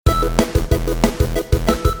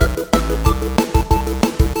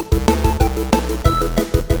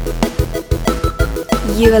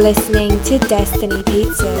You are listening to Destiny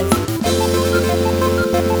Pizzas.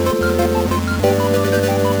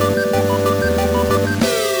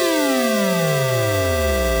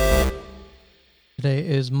 Today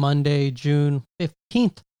is Monday, June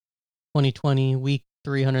 15th, 2020, week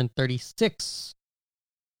 336.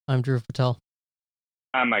 I'm Drew Patel.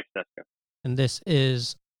 I'm Mike Seska. And this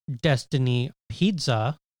is Destiny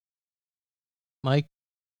Pizza. Mike?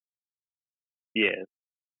 Yes.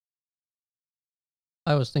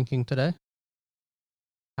 I was thinking today,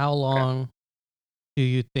 how long do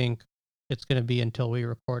you think it's going to be until we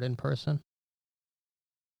record in person?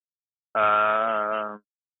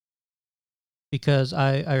 Because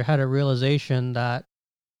I had a realization that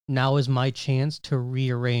now is my chance to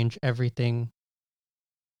rearrange everything.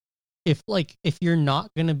 If you're not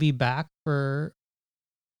going to be back for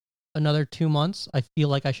another 2 months, I feel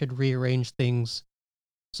like I should rearrange things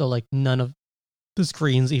so like none of the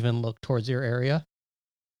screens even look towards your area.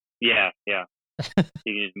 Yeah. You can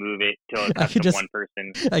just move it till it cuts to one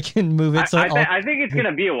person. I can move it. I think it's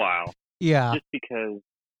gonna be a while. Yeah. Just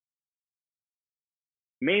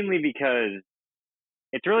mainly because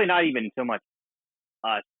it's really not even so much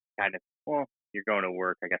us kind of. Well, you're going to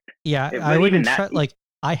work, I guess. Yeah, I wouldn't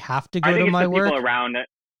I have to go to my work. People around it.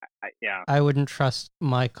 Yeah. I wouldn't trust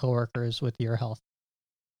my coworkers with your health.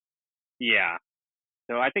 Yeah.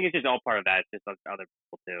 So I think it's just all part of that. It's just other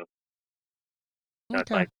people too. So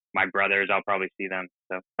It's like my brothers, I'll probably see them.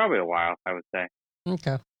 So probably a while, I would say.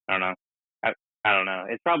 Okay. I don't know. I don't know.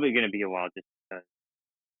 It's probably going to be a while just because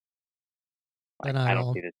I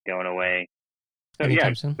don't see this going away. So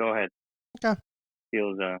yeah, soon. Go ahead. Okay.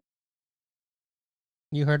 Feels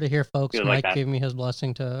You heard it here, folks. Mike like gave me his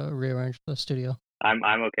blessing to rearrange the studio. I'm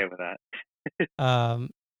okay with that.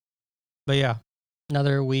 But yeah,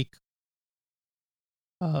 another week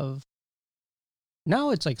of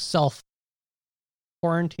now it's like self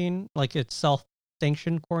quarantine, like it's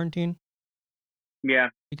self-sanctioned quarantine. Yeah.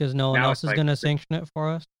 Because no one else is going to sanction it for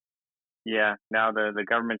us. Yeah. Now the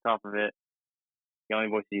government's off of it. The only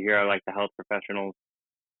voices you hear are like the health professionals,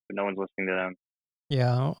 but no one's listening to them.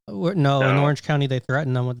 Yeah. In Orange County, they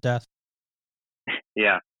threaten them with death.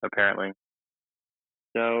 Yeah, apparently.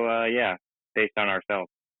 So, yeah, based on ourselves,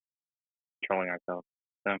 controlling ourselves.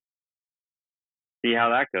 So, see how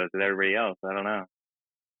that goes with everybody else. I don't know.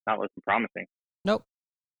 Not looking promising. Nope.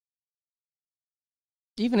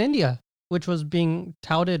 Even India, which was being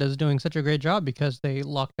touted as doing such a great job because they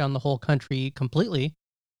locked down the whole country completely.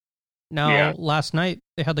 Now, Last night,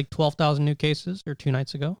 they had like 12,000 new cases, or 2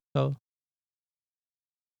 nights ago. So.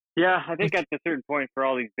 Yeah, I think at a certain point for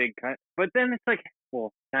all these big countries. But then it's like,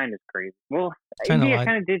 well, China's crazy. Well, China India lied.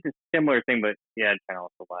 kind of did a similar thing, but yeah, China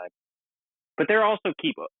also lied. But they're also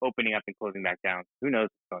keep opening up and closing back down. Who knows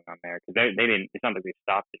what's going on there? Because they didn't. It's not like they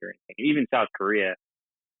stopped it or anything. Even South Korea,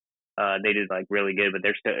 they did like really good, but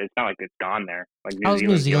they're still. It's not like it's gone there. Like how's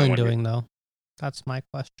New Zealand doing though? That's my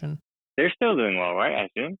question. They're still doing well, right? I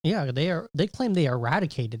assume. Yeah, they are. They claim they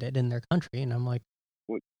eradicated it in their country, and I'm like,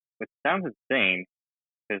 which sounds insane.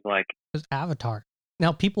 Because Avatar.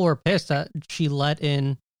 Now people were pissed that she let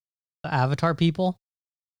in the Avatar people.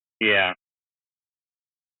 Yeah.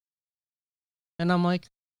 And I'm like,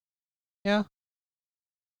 yeah,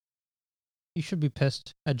 you should be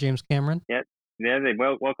pissed at James Cameron. Yeah, they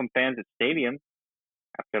welcome fans at stadium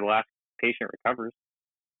after the last patient recovers.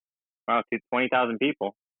 Wow, 20,000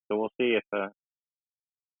 people. So we'll see if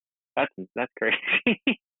that's crazy.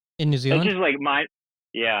 In New Zealand? It's just like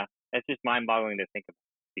that's just mind-boggling to think about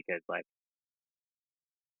because like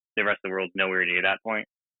the rest of the world's nowhere near that point.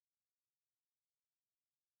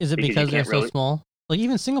 Is it because they're so small? Like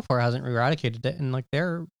even Singapore hasn't eradicated it, and like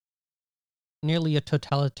they're nearly a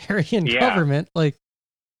totalitarian government. Like,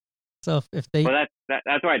 so if they, well,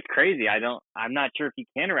 that's why it's crazy. I'm not sure if you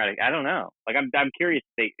can eradicate. I don't know. Like, I'm curious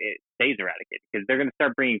if it stays eradicated because they're going to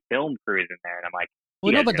start bringing film crews in there, and I'm like,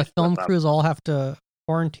 well, no, but the film crews all have to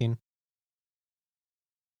quarantine.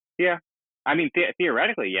 Yeah, I mean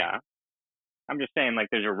theoretically, yeah. I'm just saying, like,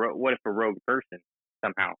 there's what if a rogue person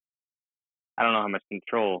somehow? I don't know how much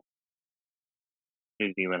control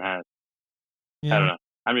New Zealand has. Yeah. I don't know.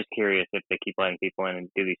 I'm just curious if they keep letting people in and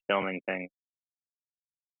do these filming things.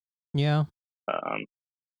 Yeah.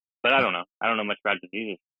 But I don't know. I don't know much about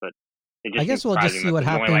diseases, but it just I guess we'll just see what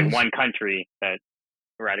happens. Only like one country that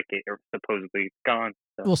eradicate or supposedly gone.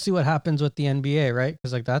 So. We'll see what happens with the NBA, right?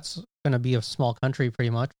 Because like that's going to be a small country, pretty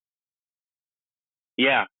much.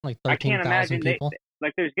 Yeah. Like 13,000 people.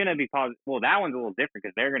 Like there's going to be positive. Well, that one's a little different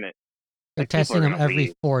because they're testing them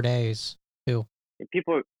every 4 days too.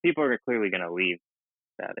 People are clearly going to leave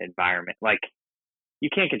that environment. Like you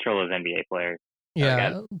can't control those NBA players.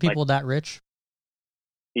 Yeah, people that rich.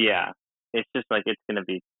 yeah, it's just like it'll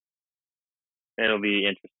be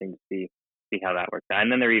interesting to see how that works out.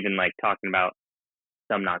 And then they're even like talking about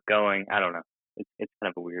some not going. I don't know. It's kind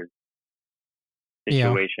of a weird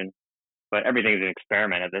situation, but everything's an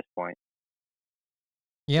experiment at this point.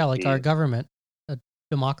 Yeah, like our government,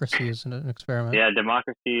 democracy is an experiment. Yeah,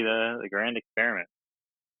 democracy, the grand experiment.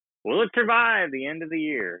 Will it survive the end of the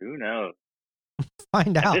year? Who knows?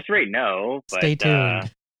 Find out. At this rate, no. But, stay tuned.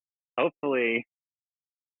 Hopefully,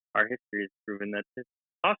 our history has proven that it's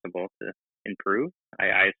possible to improve.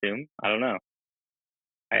 I assume. I don't know.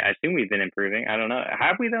 I assume we've been improving. I don't know.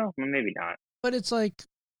 Have we though? Maybe not. But it's like,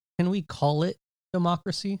 can we call it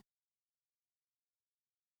democracy?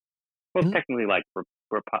 Well, it's technically like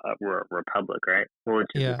republic, right? Which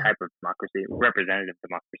is a type of democracy, representative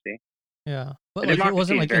democracy. Yeah, but like it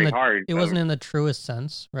wasn't like it wasn't in the truest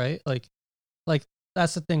sense, right? Like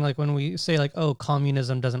that's the thing. Like when we say like, oh,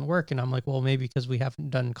 communism doesn't work, and I'm like, well, maybe because we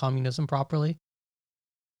haven't done communism properly.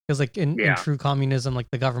 Because like in true communism, like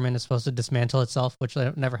the government is supposed to dismantle itself, which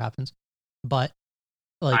never happens. But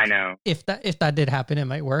like, I know if that did happen, it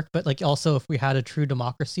might work. But like also, if we had a true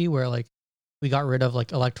democracy where like we got rid of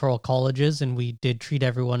like electoral colleges and we did treat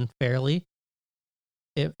everyone fairly,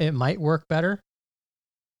 it might work better.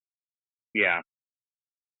 Yeah,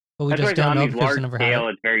 but we just don't know because we never had it.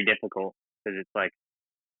 It's very difficult because it's like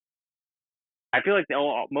I feel like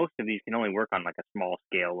most of these can only work on like a small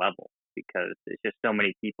scale level because it's just so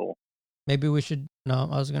many people. Maybe we should. No,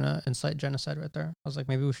 I was gonna incite genocide right there. I was like,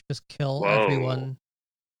 maybe we should just kill everyone.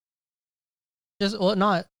 Just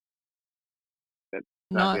not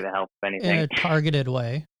going to help anything in a targeted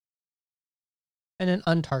way, in an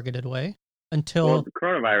untargeted way. Until the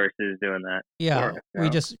coronavirus is doing that. Yeah, we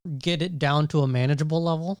just get it down to a manageable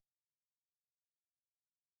level.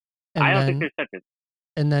 And I don't think there's such a...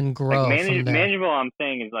 And then grow like from there. Manageable, I'm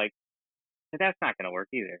saying, is like, that's not going to work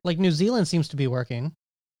either. Like New Zealand seems to be working.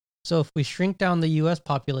 So if we shrink down the U.S.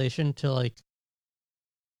 population to like,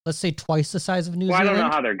 let's say twice the size of New Zealand. I don't know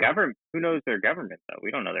how their government... Who knows their government, though?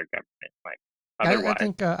 We don't know their government. Like, I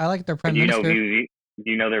think I like their prime minister. Do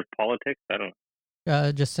you know their politics? I don't know.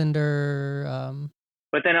 Jacinda.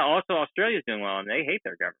 But then also Australia's doing well, and they hate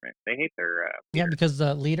their government. They hate their yeah, because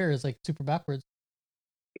the leader is like super backwards.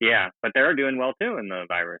 Yeah, but they're doing well too in the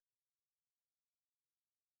virus.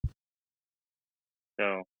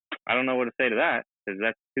 So I don't know what to say to that because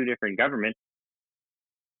that's two different governments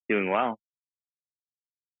doing well.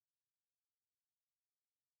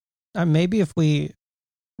 Maybe if we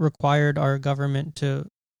required our government to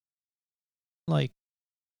like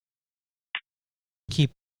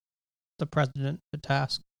keep the president to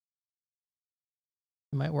task,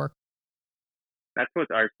 it might work. That's what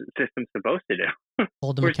our system's supposed to do.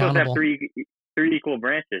 Hold them We're accountable. supposed to have three equal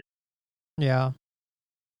branches. Yeah.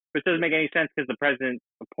 Which doesn't make any sense because the president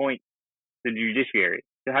appoints the judiciary.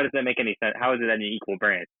 So how does that make any sense? How is it an equal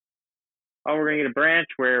branch? Oh, we're going to get a branch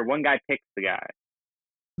where one guy picks the guy.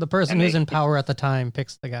 The person who's in power at the time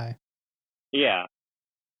picks the guy. Yeah.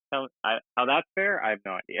 How that's fair? I have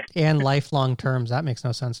no idea. And lifelong terms. That makes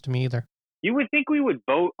no sense to me either. You would think we would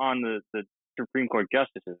vote on the Supreme Court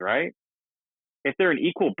justices, right? If they're an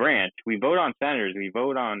equal branch, we vote on senators, we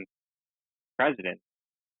vote on presidents.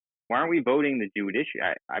 Why aren't we voting the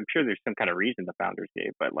judiciary? I'm sure there's some kind of reason the founders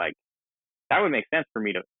gave, but like that would make sense for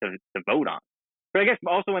me to vote on. But I guess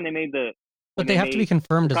also when they made but they have to be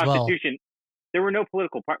confirmed as well. There were no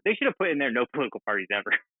political parties. They should have put in there no political parties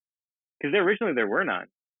ever, because originally there were none.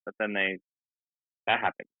 But then that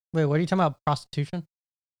happened. Wait, what are you talking about? Prostitution?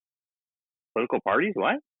 Political parties?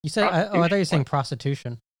 What? You said? I thought you were saying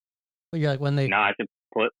prostitution. But you're like when they. No, I said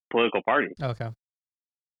political party. Okay.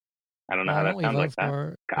 I don't know how that sounds like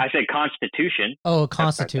that. I said constitution. Oh,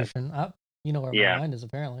 constitution. You know where my mind is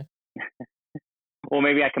apparently. Well,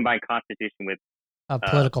 maybe I combine constitution with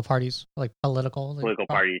political parties, like political. Political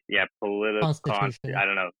parties, yeah, political. Constitution. I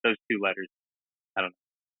don't know those two letters. I don't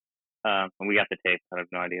know. And we got the tape. I have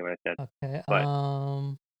no idea what I said. Okay. But,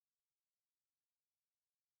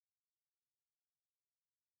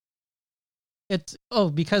 it's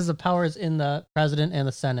because the power is in the president and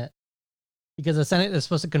the Senate. Because the Senate is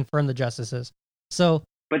supposed to confirm the justices. So,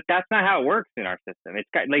 but that's not how it works in our system.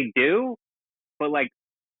 They do, but like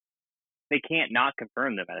they can't not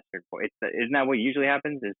confirm them at a certain point. Isn't that what usually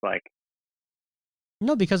happens? It's like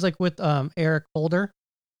no, because like with Eric Holder,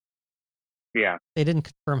 yeah, they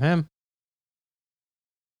didn't confirm him.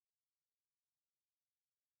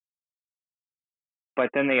 But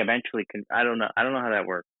then they eventually I don't know how that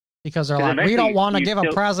works. Because they're like, we don't want to give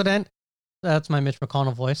a president. That's my Mitch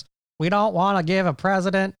McConnell voice. We don't want to give a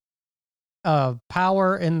president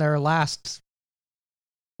power in their last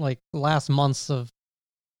months of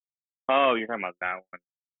Oh, you're talking about that one.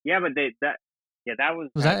 Yeah, but that was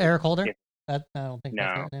Was kind that of Eric Holder? different. I don't think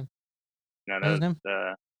that's No, his name. no, What's his that name?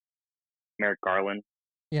 was Merrick Garland.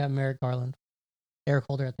 Yeah, Merrick Garland. Eric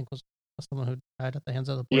Holder, I think, was someone who died at the hands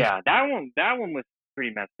of the police. Yeah, that one was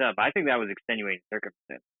pretty messed up. I think that was extenuating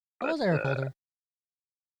circumstance. What was Eric Holder?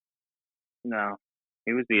 No,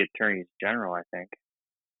 he was the attorney general, I think.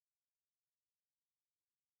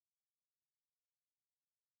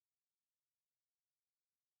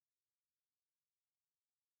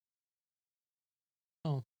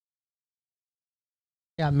 Oh.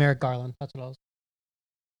 Yeah, Merrick Garland. That's what I was.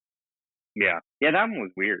 Yeah, that one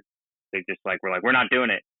was weird. They just were like, we're not doing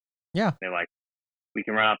it. Yeah. They're like, we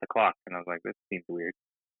can run out the clock, and I was like, this seems weird.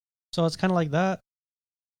 So it's kind of like that.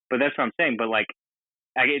 But that's what I'm saying. But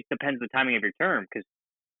it depends the timing of your term, because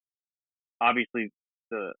obviously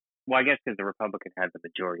I guess because the Republican had the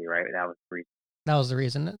majority, right? That was the reason. That was the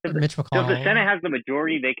reason. Mitch So McConnell. if the Senate has the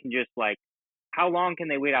majority, they can just how long can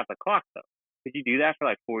they wait out the clock though? Could you do that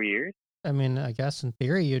for 4 years? I mean, I guess in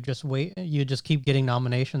theory, you just wait. You just keep getting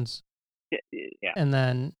nominations. Yeah. And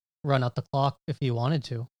then run out the clock if you wanted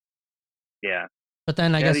to. Yeah. But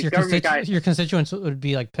then I guess these your government guys- your constituents would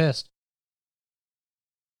be pissed.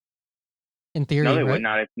 In theory, No, they right? would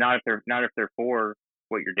not. Not if they're for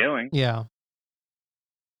what you're doing. Yeah.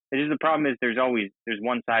 It's just the problem is there's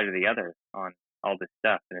one side or the other on all this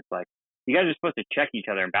stuff, and it's like you guys are supposed to check each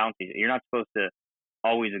other and balance each other. You're not supposed to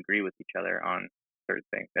always agree with each other on certain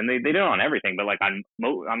things, and they do it on everything. But on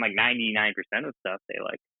 99% of stuff, they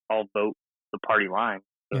all vote the party line.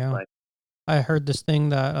 So Yeah. it's I heard this thing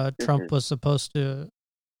that This Trump is- was supposed to.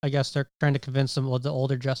 I guess they're trying to convince some of the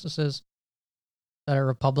older justices that are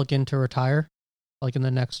Republican to retire, in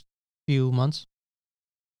the next few months,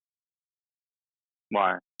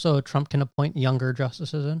 why? so Trump can appoint younger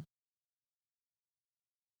justices in.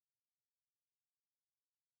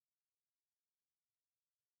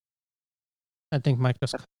 I think Mike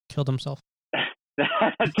just killed himself.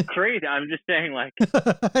 That's crazy. I'm just saying,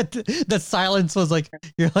 The silence was you're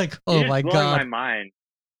you're oh just my blowing god. my mind.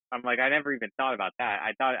 I'm I never even thought about that.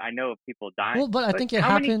 I know of people dying. Well, but I think it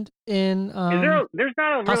how many- happened in. there's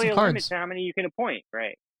not House really of a limit Cards. to how many you can appoint,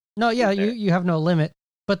 right? No, yeah, is there? you have no limit.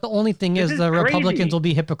 But the only thing This is is the Republicans crazy. will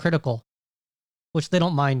be hypocritical, which they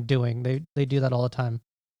don't mind doing. They do that all the time.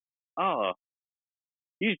 Oh,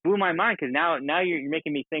 you just blew my mind because now you're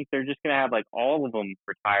making me think they're just gonna have all of them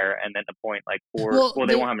retire and then appoint four. Well, Well,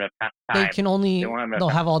 they won't have enough time. They can only They won't have enough they'll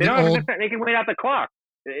time. have all They the don't have old. enough time. They can wait out the clock.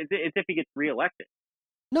 It's if he gets reelected.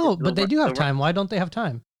 No, It's but they the- do have the- time. Why don't they have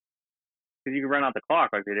time? Because you can run out the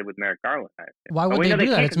clock like they did with Merrick Garland. I assume. Why would wait, they no, do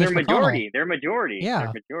that? can't It's 'cause they're Mitch McConnell. majority. They're majority. Yeah.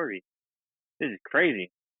 They're majority. This is crazy.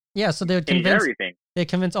 Yeah, so they would Change convince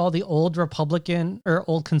everything. all the old Republican or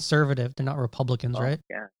old conservative. They're not Republicans, Oh, right?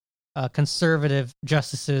 Yeah. Conservative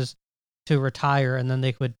justices to retire, and then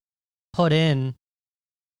they would put in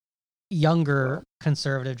younger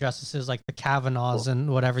conservative justices like the Kavanaughs and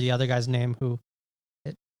whatever the other guy's name who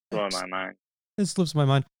Blowing my mind. it slips my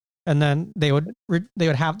mind. And then they would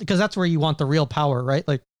have, because that's where you want the real power, right?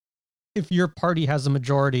 If your party has a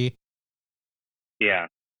majority Yeah.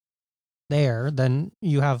 there, then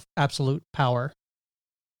you have absolute power.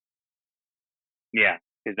 Yeah.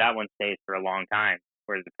 Because that one stays for a long time,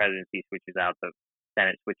 whereas the presidency switches out, the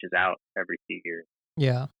Senate switches out every few years.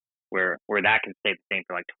 Yeah. Where that can stay the same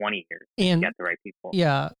for 20 years. And Get the right people.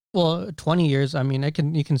 yeah, well, 20 years. I mean,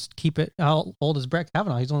 you can keep it. How old is Brett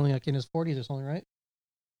Kavanaugh? He's only in his 40s or something, right?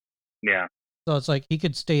 Yeah. So it's he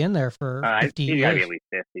could stay in there for 50 he's got to be years. at least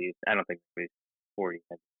 50s. I don't think he's 40.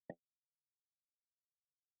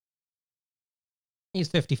 He's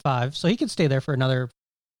 55, so he could stay there for another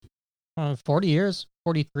 40 years,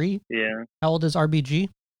 43. Yeah. How old is RBG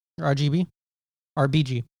or RGB?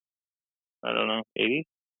 RBG. I don't know. 80?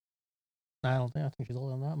 I think she's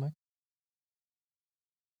older than that, Mike.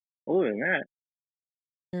 Older than that.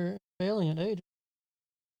 You're failing at age.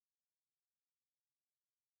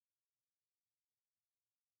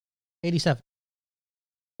 '87.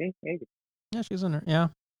 See? 80. Yeah, she's in there. Yeah,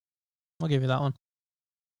 I'll give you that one.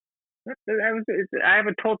 I have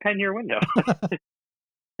a total 10-year window. I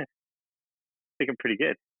think I'm pretty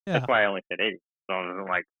good. Yeah. That's why I only said 80. So I'm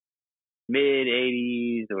mid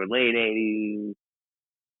 80s or late 80s.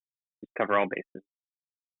 Just cover all bases.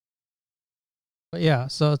 But yeah,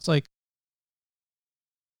 so it's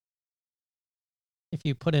if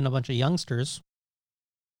you put in a bunch of youngsters,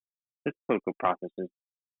 It's political processes.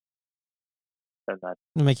 Said that.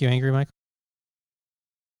 it'll make you angry, Mike.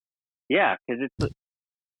 Yeah, because it's.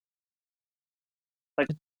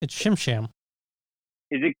 It's shim sham.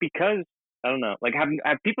 Is it because I don't know?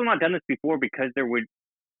 Have people not done this before because there would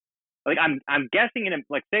like I'm guessing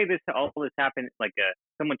like say all this happened like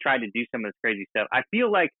someone tried to do some of this crazy stuff. I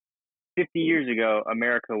feel like 50 years ago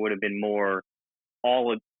America would have been more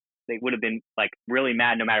they would have been like really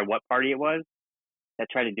mad no matter what party it was that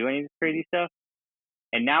tried to do any of this crazy stuff.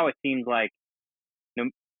 And now it seems like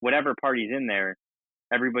whatever party's in there,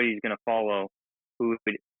 everybody's gonna follow who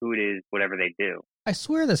it is, whatever they do. I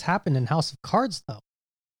swear this happened in House of Cards, though.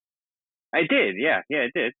 I did, yeah,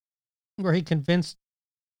 it did. Where he convinced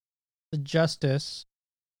the justice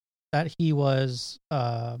that he was,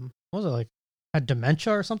 what was it, like, had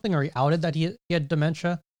dementia or something, or he outed that he had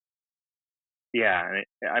dementia. Yeah,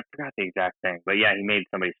 I forgot the exact thing, but yeah, he made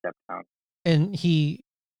somebody step down. And he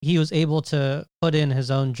was able to put in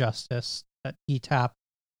his own justice that he tapped,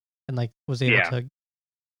 and like was able to,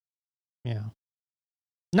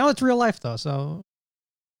 Now it's real life though, so.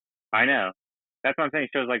 I know. That's what I'm saying.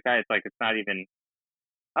 Shows like that, it's like it's not even.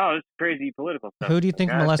 Oh, it's crazy political stuff. Who do you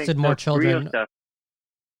think molested more children? Stuff.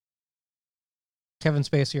 Kevin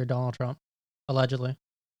Spacey or Donald Trump, allegedly?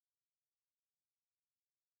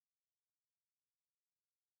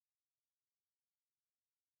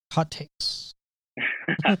 Hot takes.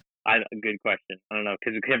 Good question. I don't know,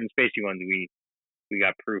 because the Kevin Spacey one, we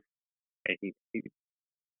got proof.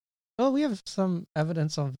 Well, we have some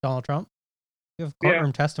evidence of Donald Trump. We have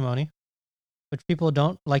courtroom testimony, which people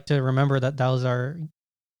don't like to remember that those are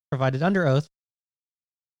provided under oath,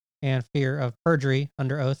 and fear of perjury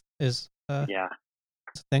under oath is a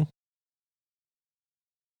thing.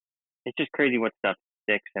 It's just crazy what stuff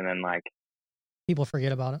sticks, and then like people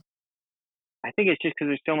forget about it. I think it's just because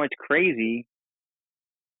there's so much crazy,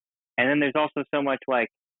 and then there's also so much like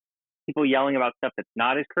people yelling about stuff that's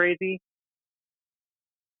not as crazy.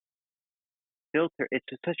 Filter. It's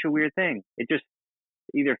just such a weird thing. It just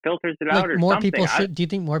either filters it out or more something. People should. Do you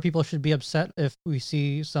think more people should be upset if we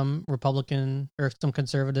see some Republican or some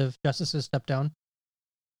conservative justices step down?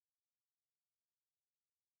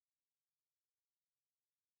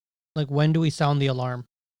 Like, when do we sound the alarm?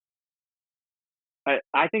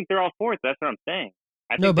 I think they're all for it. That's what I'm saying.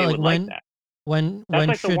 I think no, but they like would when, like that.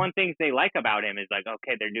 That's like the one thing they like about him is like,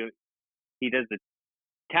 okay, he does the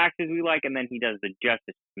taxes we like, and then he does the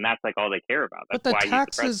justice, and that's like all they care about. That's but the why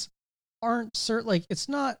taxes aren't like it's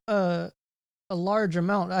not a large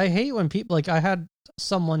amount. I hate when people like I had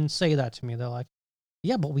someone say that to me. They're like,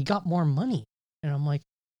 "Yeah, but we got more money," and I'm like,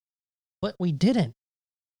 "But we didn't."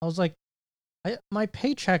 I was like, my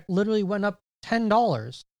paycheck literally went up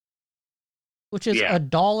 $10, which is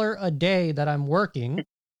 $1 a day that I'm working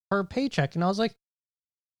per paycheck, and I was like,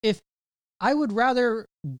 if I would rather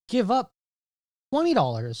give up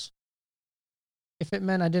 $20 if it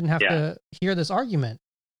meant I didn't have to hear this argument.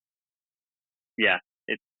 Yeah,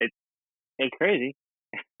 it's crazy.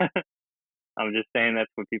 I'm just saying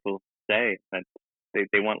that's what people say. That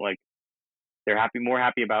they want like they're more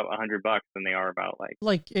happy about $100 than they are about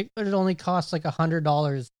like it only costs like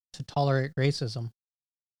 $100 to tolerate racism.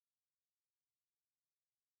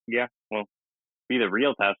 Yeah, well, be the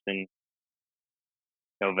real test in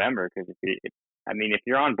November, because if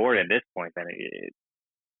you're on board at this point, then it's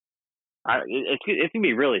gonna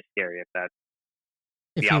be really scary if that's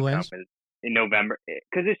if the he outcome wins is in November,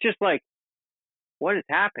 because it's just like, what is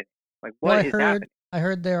happening? Like, what is happening? I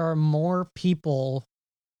heard there are more people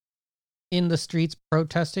in the streets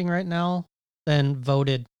protesting right now than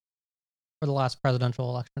voted for the last presidential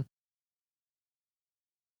election.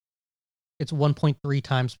 It's 1.3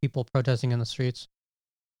 times people protesting in the streets,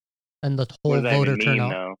 and the whole voter turnout.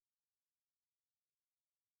 Though?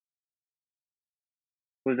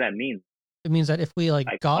 What does that mean? It means that if we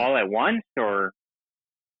got all at once, or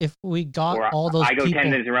if we got all those, I go people,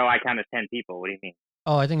 10 days in a row, I count as 10 people. What do you mean?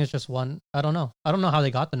 Oh, I think it's just one. I don't know how they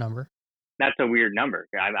got the number. That's a weird number.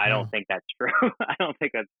 I don't think that's true. I don't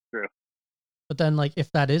think that's true. But then,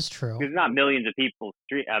 if that is true, there's not millions of people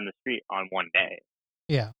on the street on one day.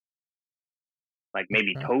 Yeah. Like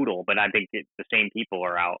maybe total, but I think the same people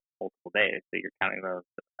are out multiple days. So you're counting those.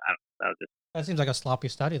 That seems like a sloppy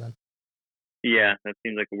study then. Yeah, that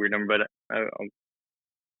seems like a weird number, but I'll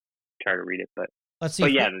try to read it. But let's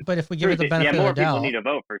see. But if we give it the benefit of the doubt, more people need to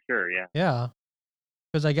vote for sure. Yeah. Yeah,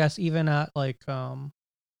 because I guess even at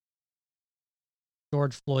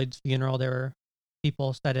George Floyd's funeral, there were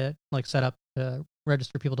people set up to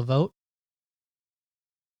register people to vote.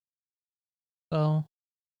 So.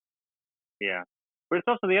 Yeah, but it's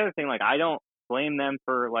also the other thing. Like, I don't blame them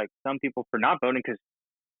for some people for not voting, because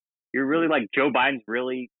you're really Joe Biden's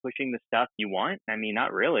really pushing the stuff you want. I mean,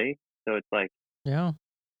 not really. So it's yeah.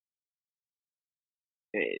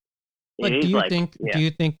 Do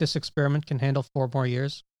you think this experiment can handle 4 more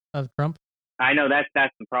years of Trump? I know that's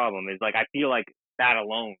the problem. Is I feel like that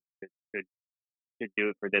alone is should do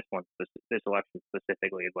it for this one, this election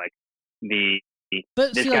specifically. Is like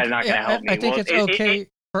But this see, guy's like, not going to help me. I think it's okay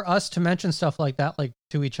for us to mention stuff like that, like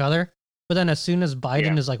to each other. But then as soon as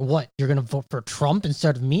Biden is like, "What? You're going to vote for Trump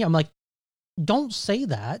instead of me?" I'm like, "Don't say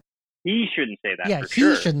that." He shouldn't say that. Yeah, for he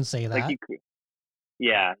sure. shouldn't say that. Like,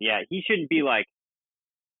 yeah. He shouldn't be like,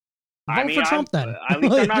 vote for Trump then. At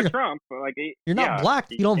least Like, I'm not Trump. Like, you're not black.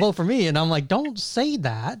 You don't vote for me. And I'm like, don't say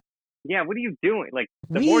that. Yeah, what are you doing? Like,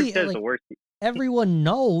 the more it says, like, the worse. Everyone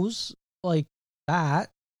knows like that,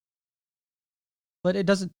 but it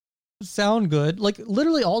doesn't sound good. Like,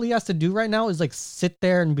 literally all he has to do right now is like sit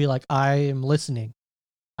there and be like, I am listening.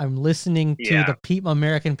 I'm listening to the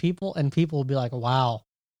American people, and people will be like, wow,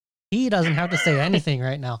 he doesn't have to say anything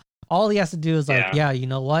right now. All he has to do is like, yeah, you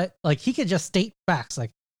know what? Like, he could just state facts. Like,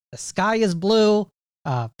 the sky is blue.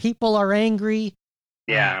 People are angry.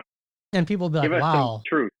 Yeah. And people will be Give like, us wow. some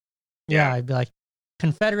truth. Yeah, I'd be like,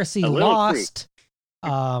 Confederacy lost.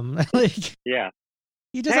 Like, yeah.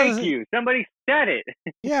 He just Thank you. Somebody said it.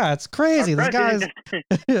 Yeah, it's crazy. This guy's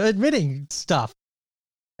admitting stuff.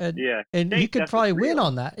 And, and you could probably win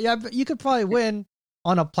on that. Yeah, but you could probably win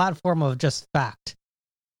on a platform of just fact.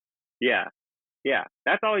 Yeah.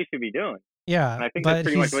 That's all he should be doing. Yeah, and I think that's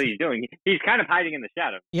pretty much what he's doing. He's kind of hiding in the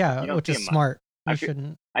shadows. Yeah, which is smart. I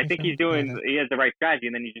think he's doing. He has the right strategy,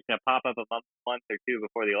 and then he's just gonna pop up a month or two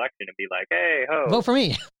before the election and be like, "Hey, ho, vote for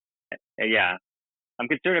me." Yeah, I'm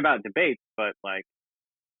concerned about debates, but like,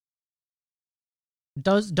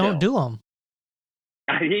 don't do them.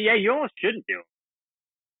 Yeah, you almost shouldn't do them.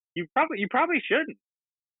 You probably shouldn't,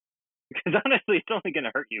 because honestly, it's only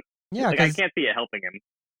gonna hurt you. Yeah, like I can't see it helping him.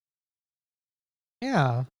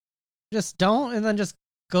 Yeah, just don't, and then just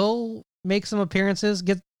go make some appearances.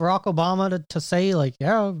 Get Barack Obama to say like,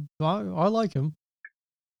 "Yeah, I like him,"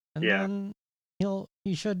 and then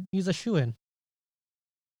he's a shoo-in.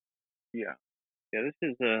 Yeah. This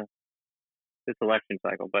is this election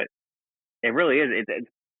cycle, but it really is.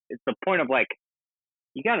 It's the point of like,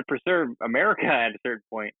 you got to preserve America at a certain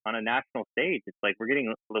point on a national stage. It's like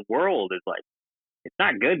the world is like, it's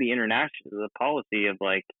not good. The policy of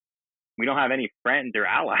like, we don't have any friends or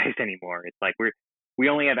allies anymore. It's like we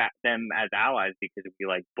only have them as allies because we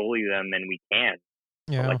like bully them and we can.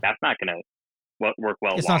 Yeah. So, like, that's not gonna work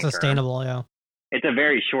well. It's not sustainable. Yeah. It's a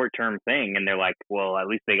very short term thing, and they're like, well, at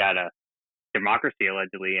least they got a democracy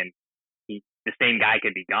allegedly, and the same guy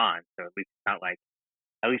could be gone. So at least it's not like,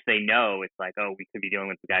 at least they know it's like, oh, we could be dealing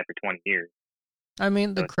with the guy for 20 years. I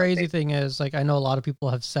mean, the crazy thing is, like, I know a lot of people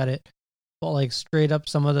have said it, but like straight up,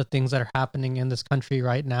 some of the things that are happening in this country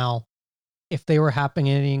right now, if they were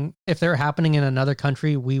happening in another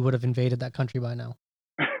country, we would have invaded that country by now.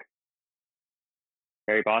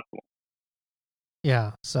 Very possible.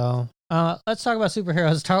 Yeah. So let's talk about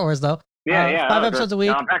superheroes, Star Wars, though. Yeah. 5 episodes a week.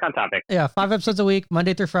 No, I'm back on topic. Yeah, 5 episodes a week,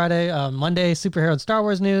 Monday through Friday. Monday, superhero and Star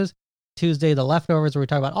Wars news. Tuesday, the leftovers, where we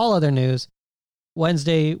talk about all other news.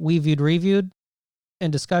 Wednesday, we reviewed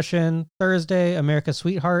and discussion. Thursday, America's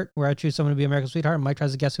Sweetheart, where I choose someone to be America's Sweetheart. Mike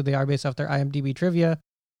tries to guess who they are based off their IMDb trivia.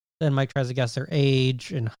 Then Mike tries to guess their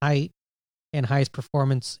age and height and highest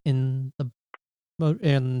performance in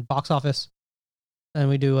box office. Then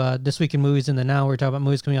we do This Week in Movies in the Now, where we talk about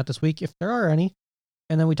movies coming out this week, if there are any.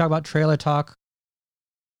 And then we talk about Trailer Talk,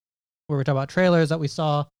 where we talk about trailers that we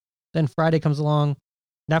saw. Then Friday comes along,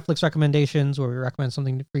 Netflix recommendations, where we recommend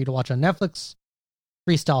something for you to watch on Netflix.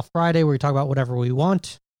 Freestyle Friday, where we talk about whatever we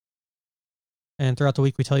want. And throughout the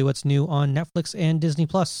week, we tell you what's new on Netflix and Disney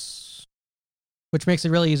Plus, which makes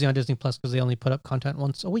it really easy on Disney Plus because they only put up content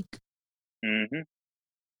once a week. Mm-hmm.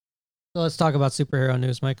 So let's talk about superhero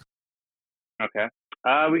news, Mike. Okay.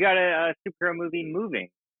 We got a superhero movie moving.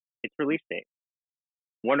 Its release date.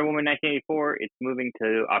 Wonder Woman 1984, it's moving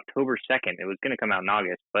to October 2nd. It was going to come out in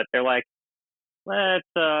August, but they're like,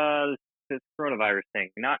 this coronavirus thing,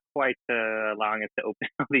 not quite allowing us to open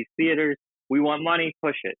all these theaters. We want money,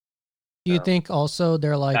 push it. Do you think also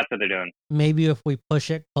they're like, that's what they're doing? Maybe if we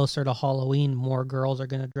push it closer to Halloween, more girls are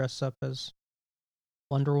going to dress up as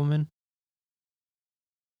Wonder Woman?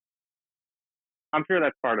 I'm sure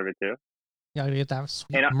that's part of it too. Yeah, you get that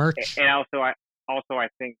sweet merch. And I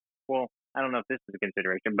think, well, I don't know if this is a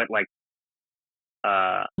consideration, but like,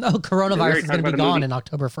 no, coronavirus is going to be gone in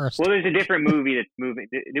October 1st. Well, there's a different movie that's moving.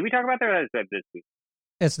 Did we talk about that, or is that this week?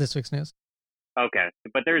 It's this week's news. Okay,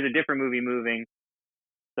 but there's a different movie moving.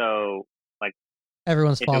 So, like,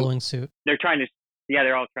 everyone's following suit. They're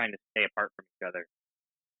they're all trying to stay apart from each other.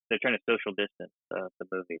 They're trying to social distance the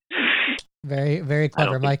movies. Very, very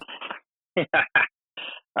clever, Mike.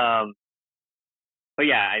 But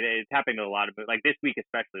yeah, it's happening to a lot of, like, this week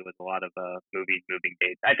especially, with a lot of movies moving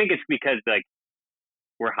dates. I think it's because, like,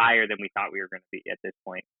 we're higher than we thought we were going to be at this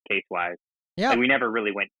point, case wise. Yeah. Like, we never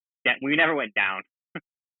went down.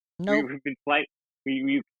 Nope. We've been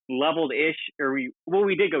we've leveled ish, or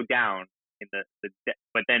we did go down in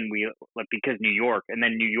but then because New York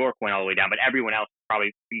went all the way down, but everyone else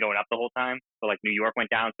probably been going up the whole time. So like New York went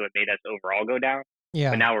down, so it made us overall go down.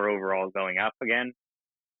 Yeah. But now we're overall going up again.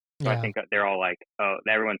 So I think they're all like, oh,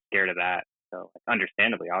 everyone's scared of that. So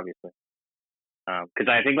understandably, obviously. Because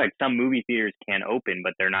I think like some movie theaters can open,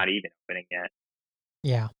 but they're not even opening yet.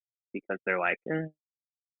 Yeah. Because they're like,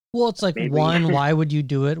 well, it's like, maybe. one, why would you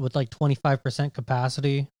do it with like 25%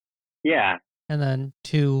 capacity? Yeah. And then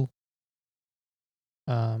 2,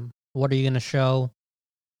 what are you going to show?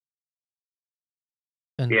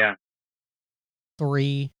 And yeah.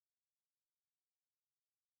 3,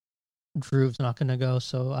 Drew's not going to go,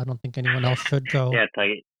 so I don't think anyone else should go. Yeah, it's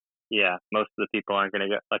like, most of the people aren't going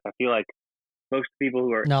to go. Like, I feel like most people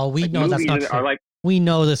who are... No, we like, know that's not true. Like, we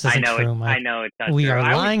know this isn't true, Mike. I know it's not we true. are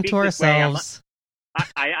lying to ourselves.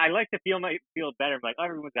 I like to feel better. I'm like, oh,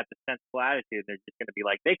 everyone's got the sensible attitude. They're just going to be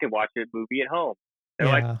like, they could watch a movie at home. They're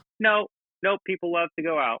like, no, people love to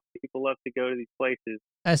go out. People love to go to these places.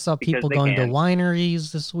 I saw people going to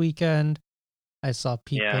wineries this weekend. I saw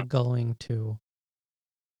people going to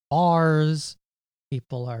bars.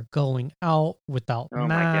 People are going out without masks.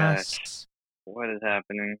 My gosh. What is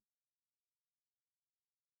happening?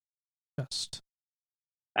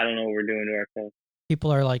 I don't know what we're doing to ourselves.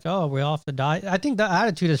 People are like, oh, we all have to die. I think the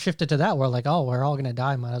attitude has shifted to that. We're like, oh, we're all going to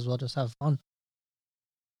die. Might as well just have fun.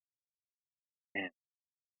 Man.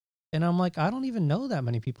 And I'm like, I don't even know that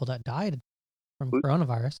many people that died from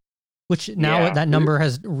coronavirus, which now that number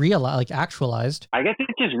has actualized. I guess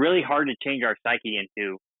it's just really hard to change our psyche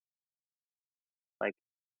into, like,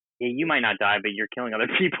 you might not die, but you're killing other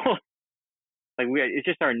people. Like, it's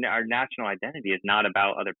just our national identity is not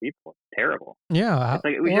about other people. It's terrible. Yeah. It's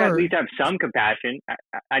like we should at least have some compassion.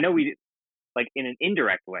 I know we, like, in an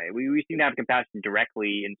indirect way. We seem to have compassion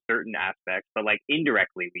directly in certain aspects, but like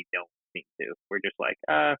indirectly we don't seem to. We're just like,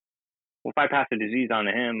 well, if I pass a disease on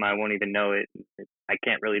to him, I won't even know it. I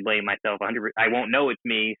can't really blame myself 100%. I won't know it's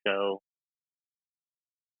me, so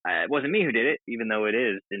it wasn't me who did it, even though it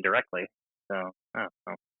is indirectly. So I don't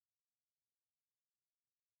know.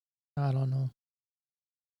 I don't know.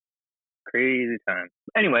 Crazy time.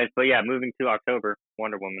 Anyways, but yeah, moving to October,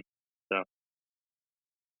 Wonder Woman. So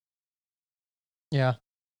yeah,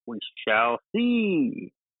 we shall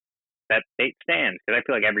see. That date stands, because I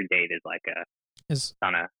feel like every date is like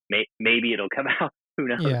on a maybe it'll come out. Who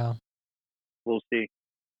knows? Yeah, we'll see.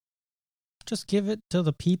 Just give it to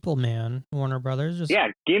the people, man. Warner Brothers.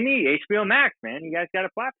 Give me HBO Max, man. You guys got a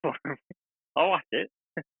platform. I'll watch it.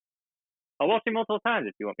 I'll watch it multiple times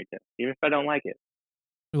if you want me to, even if I don't like it.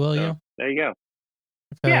 Will you? There you go.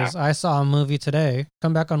 Because I saw a movie today.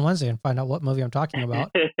 Come back on Wednesday and find out what movie I'm talking about.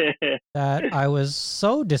 That I was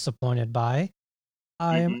so disappointed by.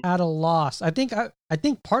 I am at a loss. I think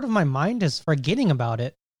part of my mind is forgetting about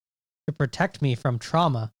it to protect me from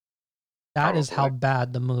trauma. That is how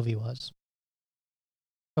bad the movie was.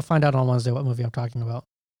 I'll find out on Wednesday what movie I'm talking about.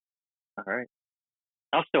 All right.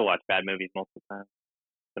 I'll still watch bad movies multiple times.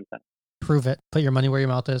 Sometimes. Prove it. Put your money where your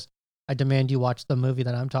mouth is. I demand you watch the movie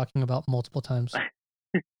that I'm talking about multiple times.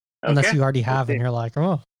 Unless you already have and you're like,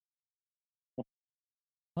 oh,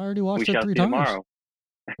 I already watched it 3 times. Tomorrow.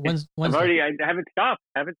 Wednesday. I haven't stopped.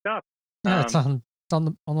 Yeah, it's on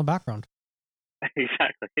the background.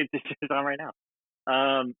 Exactly. It's just on right now.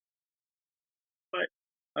 But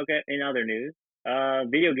okay, in other news,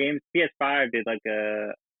 video games, PS5 did like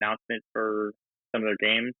a announcement for some of their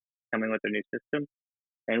games coming with their new system.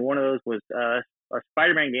 And one of those was a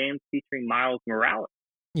Spider-Man game featuring Miles Morales.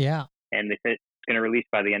 Yeah. And they said it's going to release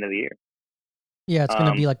by the end of the year. Yeah, it's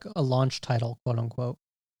going to be like a launch title, quote unquote.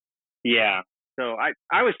 Yeah. So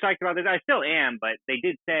I was psyched about this. I still am, but they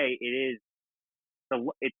did say it is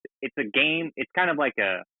it's a game. It's kind of like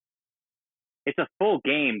it's a full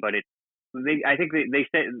game, but I think they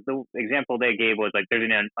said the example they gave was like there's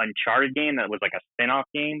an Uncharted game that was like a spin-off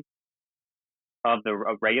game of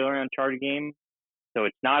a regular Uncharted game. So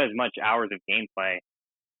it's not as much hours of gameplay,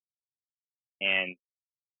 and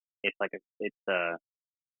it's like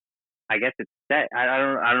I guess it's set. I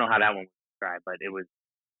don't know how that one was described, but it was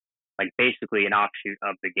like basically an offshoot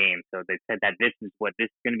of the game. So they said that this is going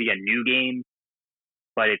to be a new game,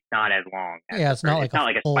 but it's not as long. It's not like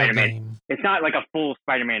a Spider-Man game. It's not like a full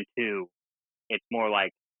Spider-Man 2. It's more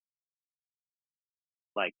like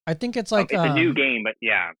I think it's like it's a new game, but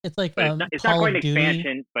yeah, it's like it's not quite an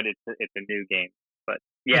expansion, but it's a new game. But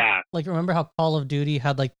yeah, like remember how Call of Duty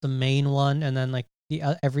had like the main one, and then like the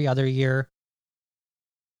every other year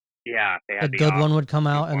Yeah, they The had good one would come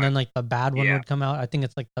out, one. and then like the bad one Yeah. would come out. I think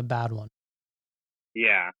it's like the bad one.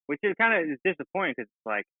 Yeah, which is kind of disappointing because it's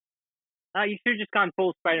like, you should have just gone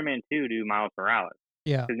full Spider-Man 2 to Miles Morales.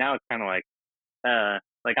 Yeah. Because now it's kind of like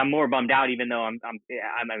I'm more bummed out, even though I'm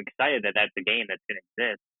excited that that's a game that's gonna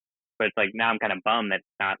exist. But it's like now I'm kind of bummed that it's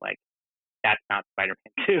not like that's not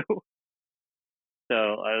Spider-Man 2.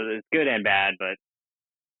 So it's good and bad, but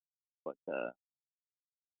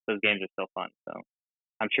those games are still fun. So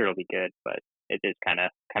I'm sure it'll be good, but it is kind of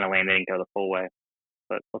lame they didn't go the full way.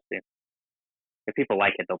 But we'll see. If people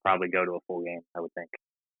like it, they'll probably go to a full game, I would think.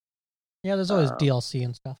 Yeah, there's always DLC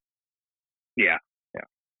and stuff. Yeah.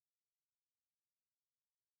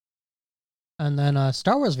 And then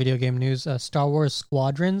Star Wars video game news. Star Wars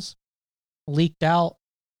Squadrons leaked out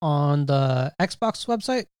on the Xbox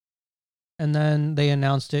website, and then they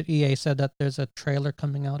announced it. EA said that there's a trailer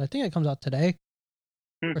coming out. I think it comes out today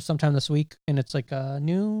or sometime this week, and it's like a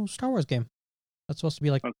new Star Wars game. That's supposed to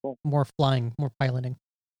be like more flying, more piloting.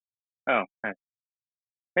 Oh, nice.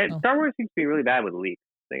 Man, Star Wars seems to be really bad with leaks.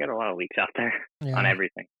 They got a lot of leaks out there on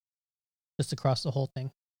everything. Just across the whole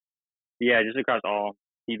thing. Yeah, just across all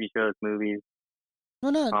TV shows, movies. No,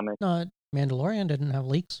 not Mandalorian didn't have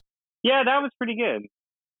leaks. Yeah, that was pretty good.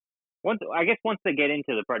 Once they get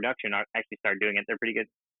into the production, actually start doing it, they're pretty good.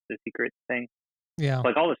 The secret thing. Yeah.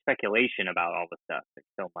 Like all the speculation about all the stuff, there's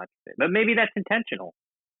so much of it. But maybe that's intentional.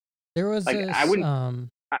 There was like, this, I wouldn't.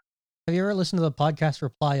 Have you ever listened to the podcast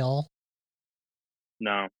Reply All?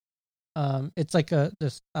 No. It's like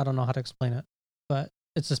this. I don't know how to explain it, but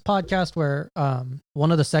it's this podcast where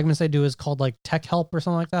one of the segments they do is called like Tech Help or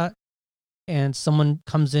something like that, and someone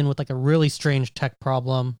comes in with like a really strange tech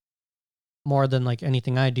problem, more than like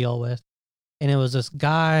anything I deal with, and it was this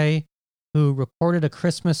guy who recorded a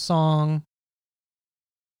Christmas song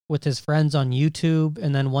with his friends on YouTube,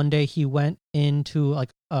 and then one day he went into like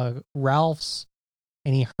Ralph's,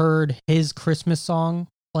 and he heard his Christmas song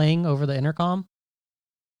playing over the intercom.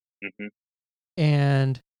 Mm-hmm.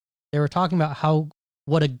 And they were talking about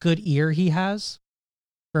what a good ear he has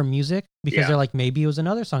for music, because they're like, maybe it was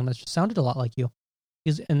another song that just sounded a lot like you.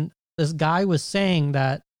 And this guy was saying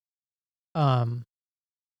that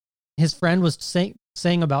his friend was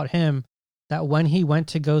saying about him that when he went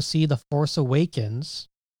to go see The Force Awakens,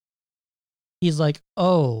 he's like,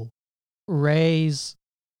 oh, Rey's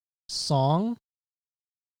song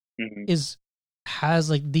has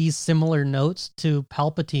like these similar notes to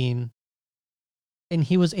Palpatine, and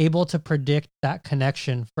he was able to predict that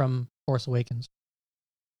connection from Force Awakens.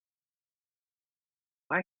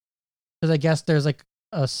 Why? Because I guess there's like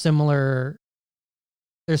there's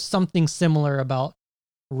something similar about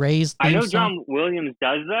Rey's theme I know song. John Williams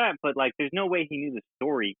does that, but like there's no way he knew the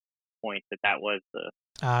story point that was the...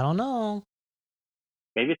 I don't know.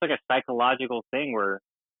 Maybe it's like a psychological thing where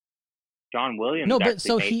John Williams... No, but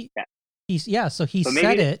so he said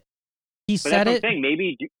it. He but said it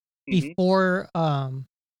maybe before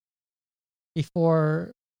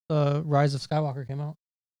the Rise of Skywalker came out.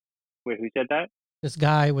 Wait, who said that? This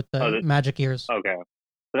guy with the magic ears. Okay.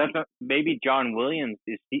 But maybe John Williams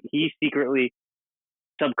he secretly,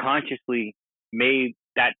 subconsciously made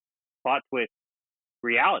that plot twist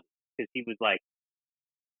reality, because he was like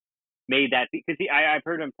made that, because I've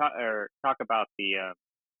heard him talk about the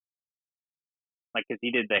like, because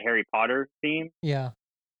he did the Harry Potter theme. Yeah.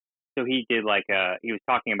 So he did like he was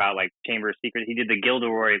talking about like Chamber of Secrets. He did the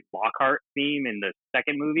Gilderoy Lockhart theme in the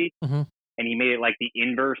second movie, and he made it like the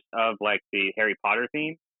inverse of like the Harry Potter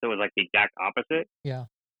theme. So it was like the exact opposite. Yeah.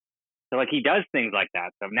 So like he does things like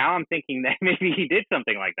that. So now I'm thinking that maybe he did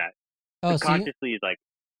something like that. Oh, subconsciously, he's like.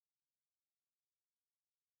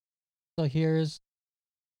 So here's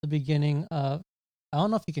the beginning of. I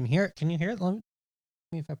don't know if you can hear it. Can you hear it? Let me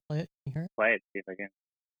if I play it. Can you hear it? Play it. See if I can.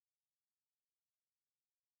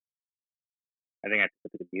 I think I have to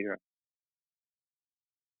put the computer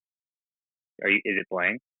on. Is it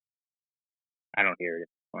playing? I don't hear it.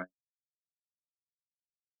 It's playing.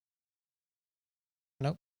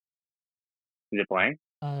 Nope. Is it playing?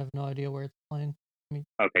 I have no idea where it's playing.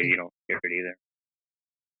 Okay, you don't hear it either.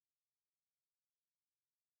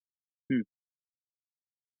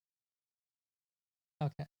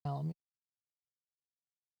 Okay, now let me.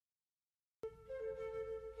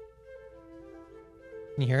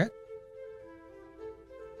 Can you hear it?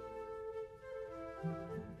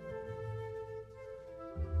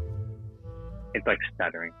 It's like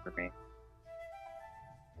stuttering for me.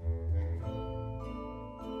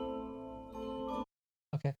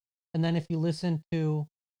 Okay. And then if you listen to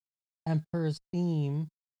Emperor's theme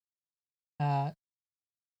at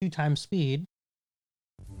 2x speed.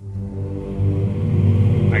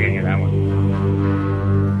 I can hear that one.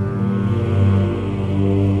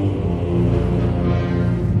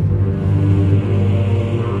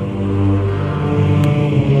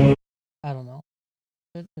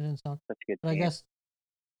 song. Such a good But theme.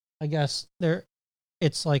 I guess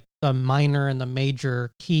it's like the minor and the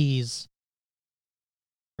major keys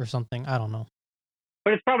or something. I don't know.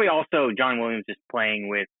 But it's probably also John Williams just playing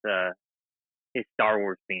with his Star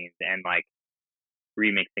Wars themes and like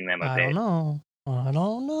remixing them a I bit. don't know.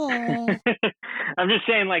 I'm just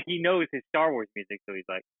saying, like, he knows his Star Wars music, so he's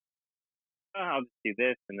like, oh, I'll just do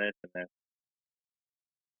this and this and this.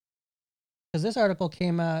 Because this article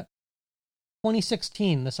came out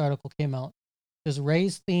 2016. This article came out. Does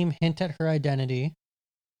Rey's theme hint at her identity?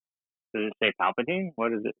 Does it say Palpatine?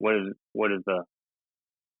 What is it? What is the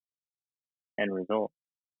end result?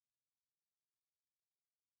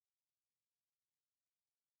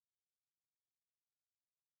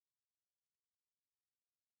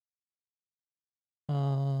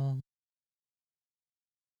 Oh,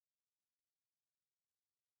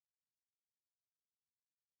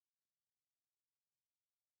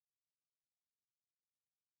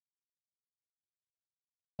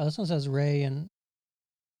 this one says Rey and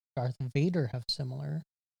Darth Vader have similar.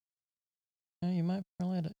 Yeah, you might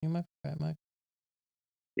relate it. You might.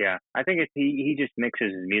 Yeah, I think it's he just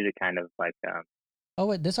mixes his music kind of like. Oh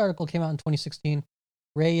wait, this article came out in 2016.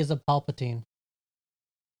 Rey is a Palpatine.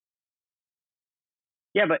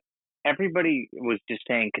 Yeah, but everybody was just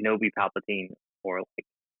saying Kenobi, Palpatine, or like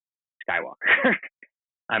Skywalker.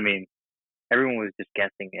 I mean, everyone was just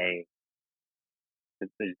guessing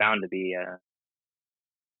there's bound to be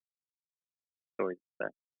stories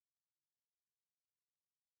that.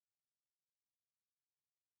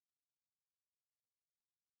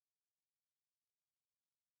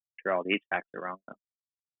 Sure, all these facts are wrong though.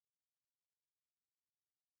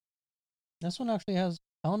 This one actually has.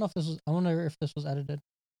 I don't know if this was. I wonder if this was edited.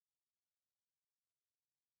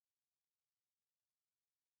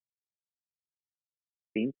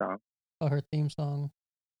 Theme song. Oh, her theme song.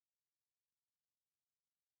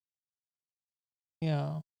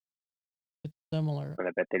 Yeah, it's similar. But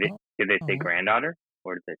I bet they did. Did they say granddaughter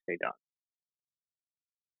or did they say daughter?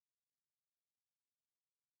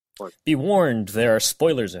 Be warned, there are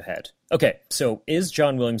spoilers ahead. Okay, so is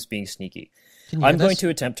John Williams being sneaky? I'm going to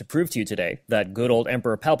attempt to prove to you today that good old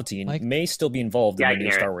Emperor Palpatine may still be involved in the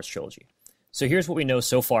new Star Wars trilogy. So here's what we know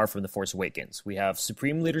so far from The Force Awakens. We have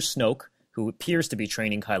Supreme Leader Snoke, who appears to be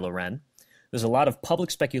training Kylo Ren. There's a lot of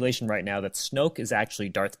public speculation right now that Snoke is actually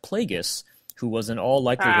Darth Plagueis, who was in all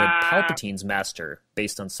likelihood Palpatine's master,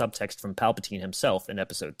 based on subtext from Palpatine himself in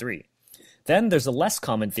Episode 3. Then there's a less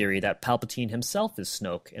common theory that Palpatine himself is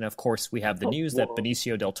Snoke, and of course we have the news that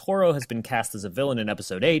Benicio del Toro has been cast as a villain in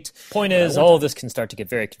Episode 8. Point is, all of this can start to get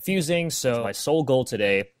very confusing, so my sole goal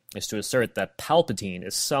today is to assert that Palpatine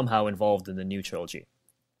is somehow involved in the new trilogy.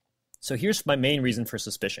 So here's my main reason for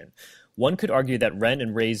suspicion. One could argue that Ren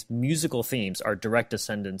and Rey's musical themes are direct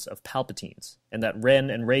descendants of Palpatine's, and that Ren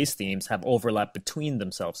and Rey's themes have overlap between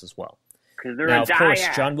themselves as well. Now, of course,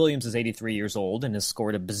 John Williams is 83 years old and has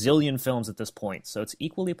scored a bazillion films at this point, so it's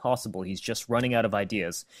equally possible he's just running out of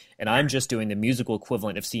ideas, and I'm just doing the musical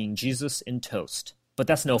equivalent of seeing Jesus in toast. But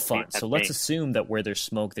that's no fun, so let's assume that where there's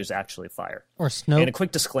smoke, there's actually fire. Or Snoke. And a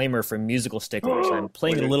quick disclaimer for musical sticklers, I'm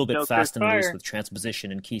playing it a little bit fast and loose with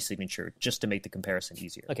transposition and key signature, just to make the comparison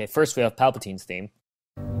easier. Okay, first we have Palpatine's theme.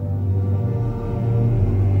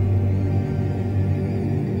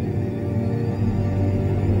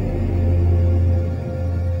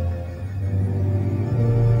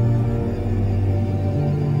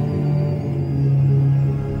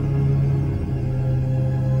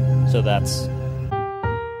 So that's...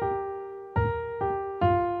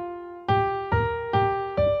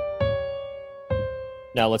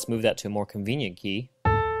 Now let's move that to a more convenient key.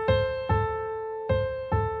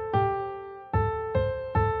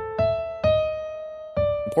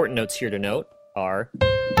 Important notes here to note are...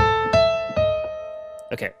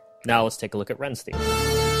 Okay, now let's take a look at Ren's theme.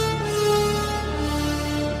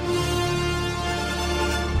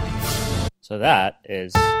 So that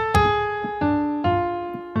is...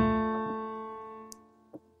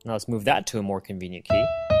 Now let's move that to a more convenient key.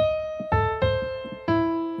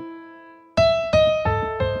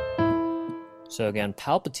 So again,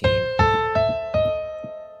 Palpatine,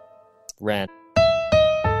 Ren.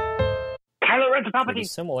 Kylo Ren's a Palpatine. Pretty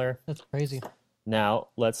similar. That's crazy. Now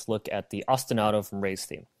let's look at the ostinato from Rey's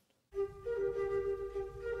theme.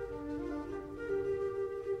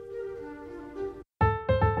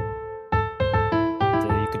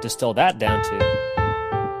 So you could distill that down to,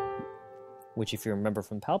 which if you remember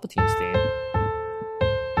from Palpatine's theme,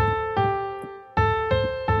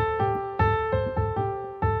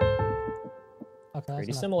 Okay,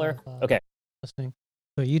 pretty similar. Okay. Listening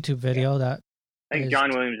to a YouTube video that I think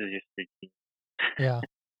John Williams is just... Yeah.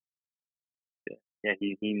 Yeah,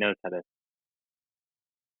 he knows how to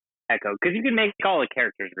echo, because you can make all the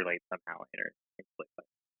characters relate somehow.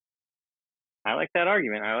 I like that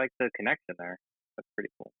argument. I like the connection there. That's pretty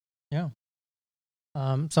cool. Yeah.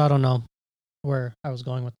 So I don't know where I was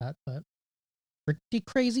going with that, but pretty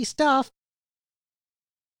crazy stuff.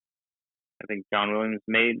 I think John Williams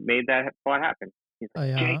made that plot happen. He's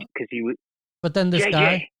like, because he was. But then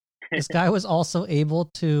this guy was also able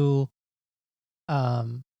to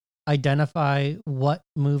identify what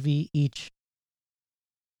movie each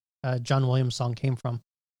John Williams song came from,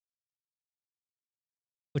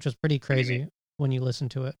 which was pretty crazy when you listen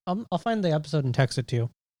to it. I'll find the episode and text it to you.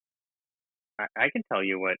 I can tell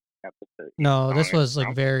you what episode. No, this was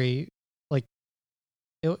like very, like,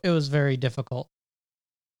 it was very difficult.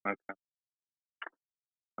 Okay.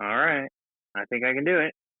 All right. I think I can do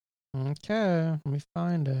it. Okay, let me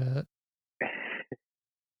find it.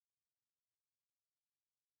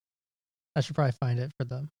 I should probably find it for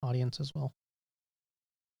the audience as well.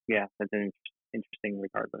 Yeah, that's interesting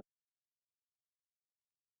regardless.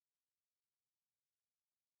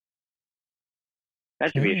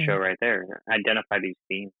 That should be a show right there. Identify these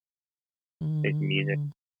themes, this music,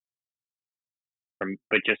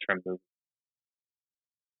 but just from movies.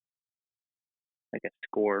 Like a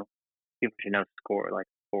score. People should know score, like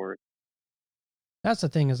scores. That's the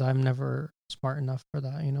thing, is I'm never smart enough for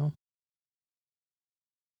that, you know?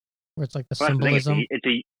 Where it's like the symbolism.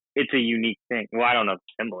 It's a unique thing. Well, I don't know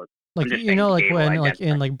the symbolism. Like, you know, like when like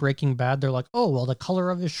in like Breaking Bad, they're like, oh, well, the color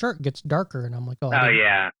of his shirt gets darker, and I'm like,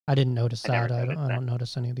 yeah, I didn't notice that. I don't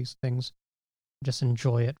notice any of these things. Just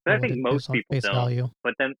enjoy it. But I think most people don't. Value.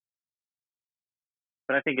 But I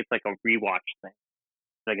think it's like a rewatch thing.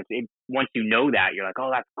 Like once you know that, you're like,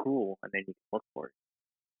 oh, that's cool, and then you can look for it.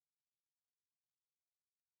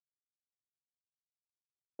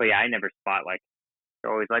 But yeah, I never spot, like,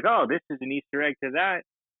 they're always like, oh, this is an Easter egg to that.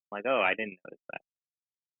 I'm like, oh, I didn't notice that.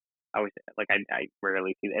 I always, like, I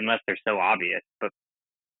rarely see, unless they're so obvious, but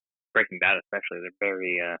Breaking Bad especially, they're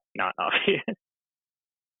very not obvious.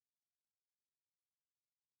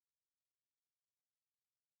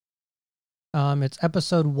 It's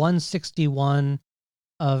episode 161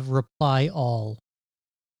 of Reply All.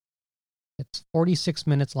 It's 46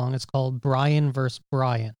 minutes long. It's called Brian vs.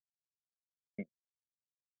 Brian.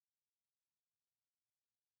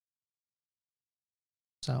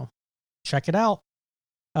 So, check it out.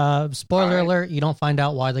 Spoiler alert, you don't find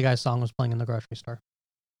out why the guy's song was playing in the grocery store.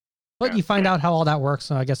 But you find out how all that works,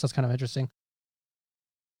 so I guess that's kind of interesting.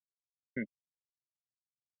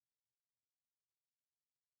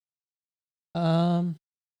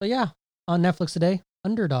 But yeah, on Netflix today,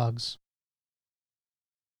 Underdogs.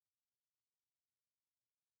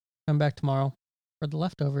 Come back tomorrow for The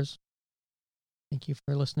Leftovers. Thank you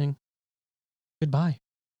for listening. Goodbye.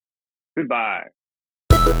 Goodbye.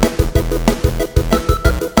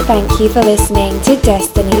 Thank you for listening to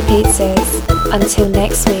Destiny Pizzas. Until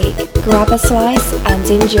next week, grab a slice and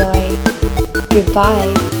enjoy.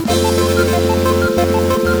 Goodbye.